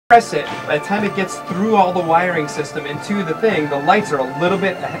press it, by the time it gets through all the wiring system into the thing, the lights are a little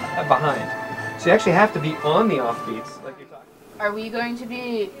bit behind. So you actually have to be on the off beats, like you're talking. Are we going to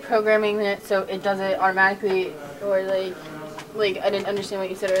be programming it so it does it automatically, or like I didn't understand what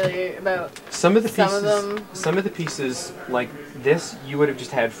you said earlier about some of the pieces like this, you would have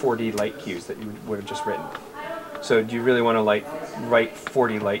just had 4D light cues that you would have just written. So do you really want to like write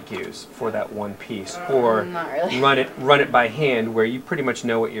 40 light cues for that one piece, or not really. run it by hand where you pretty much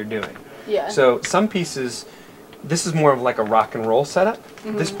know what you're doing? Yeah. So some pieces, this is more of like a rock and roll setup.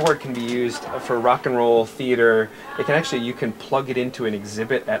 Mm-hmm. This board can be used for rock and roll theater. It can actually, you can plug it into an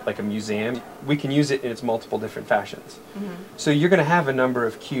exhibit at like a museum. We can use it in its multiple different fashions. Mm-hmm. So you're going to have a number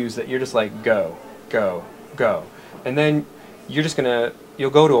of cues that you're just like go, go, go. And then you're just going to,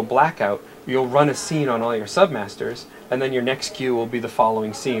 you'll go to a blackout, you'll run a scene on all your submasters, and then your next cue will be the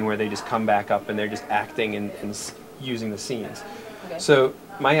following scene where they just come back up and they're just acting and using the scenes. Okay. So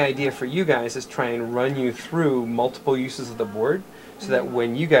my idea for you guys is try and run you through multiple uses of the board so that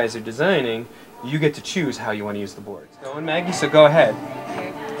when you guys are designing, you get to choose how you want to use the board. Going, Maggie, so go ahead.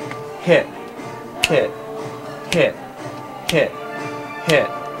 Hit, hit, hit, hit,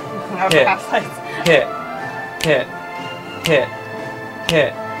 hit, hit, hit, hit,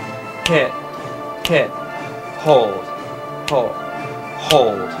 hit, hit, hit, hold, hold,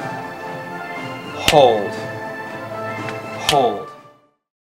 hold, hold, hold.